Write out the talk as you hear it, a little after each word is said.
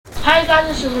Hi guys,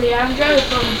 this is Leandro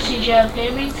from CJL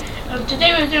Gaming.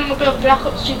 Today we're doing a bit of Black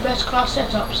Ops 2 best class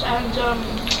setups, and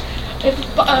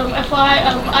if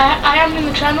I am in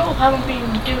the channel, haven't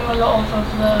been doing a lot of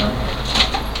the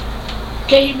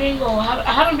gaming, or I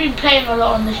haven't been playing a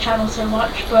lot on this channel so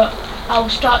much, but I will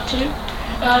start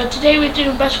to. Today we're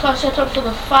doing best class setup for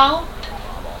the FAL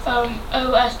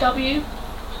OSW,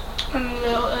 and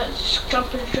let's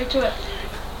jump in straight to it.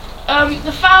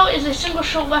 The FAL is a single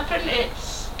shot weapon. It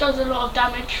does a lot of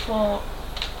damage for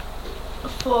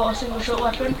a single shot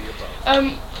weapon.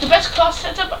 The best class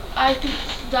setup, I think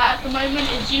that at the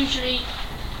moment is usually,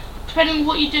 depending on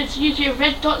what you do, it's usually a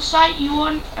red dot sight you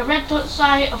want, a red dot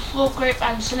sight, a foregrip,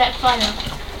 and select fire.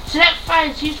 Select fire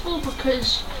is useful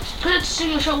because it's a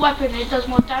single shot weapon, it does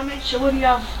more damage, so when you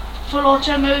have full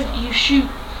auto mode you shoot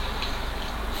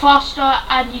faster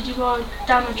and you do more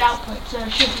damage output, so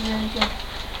it should be really good.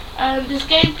 This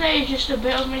gameplay is just a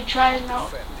bit of me trying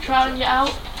it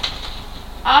out.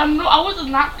 I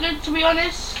wasn't that good, to be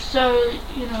honest, so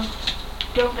you know,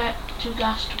 don't get too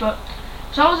gassed. But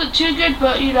so I wasn't too good,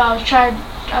 but you know, I was trying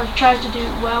to do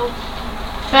it well.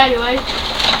 But anyway,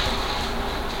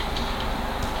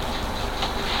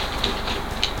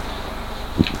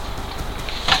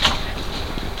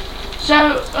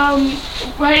 so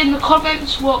write in the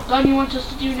comments what gun you want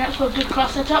us to do next for a good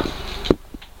class setup.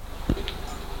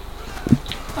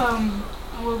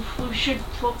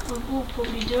 We'll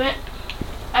probably do it.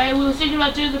 We were thinking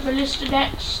about doing the ballista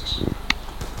next,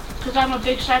 because I'm a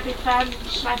big sniping fan.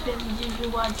 Sniping is usually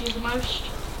what I do the most.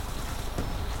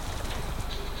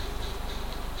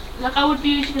 Like, I would be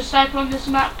using a sniper on this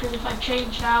map, because if I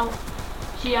change now,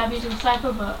 see, I'm using a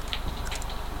sniper, but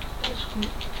it's cool.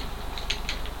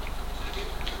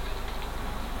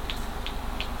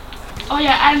 Oh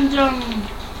yeah, and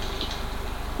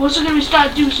we're also going to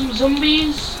start doing some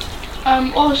zombies.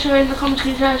 Also in the comments,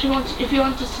 can you tell us if you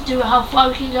want us to do it, how far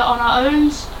we can get on our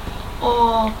own,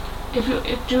 or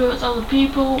if do it with other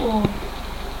people, or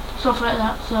stuff like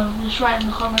that. So just write in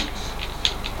the comments,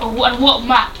 or what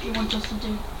map you want us to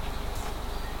do.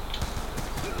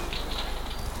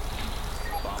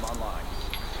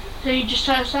 So you just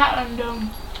tell us that, and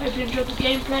hope you enjoyed the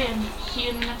gameplay, and see you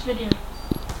in the next video.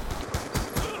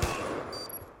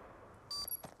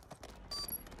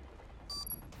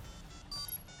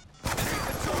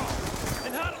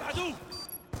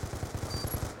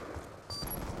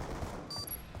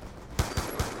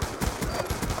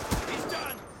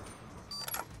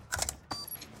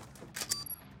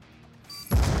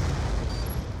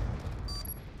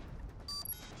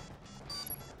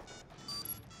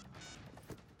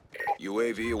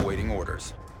 UAV awaiting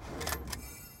orders.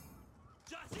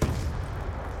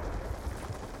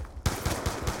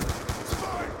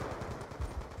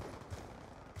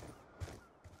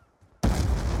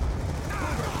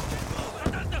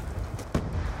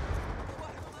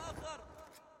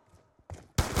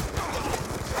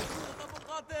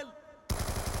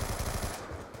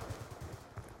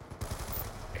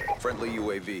 Friendly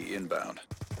UAV inbound.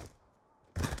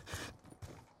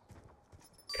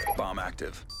 Bomb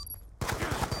active.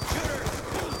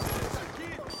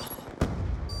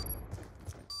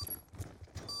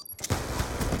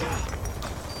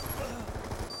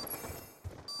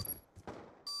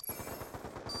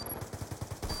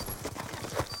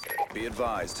 Be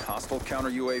advised, hostile counter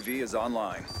UAV is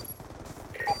online.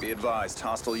 Be advised,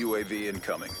 hostile UAV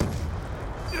incoming.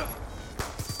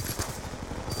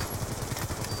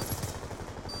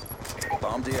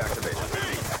 Bomb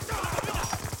deactivated.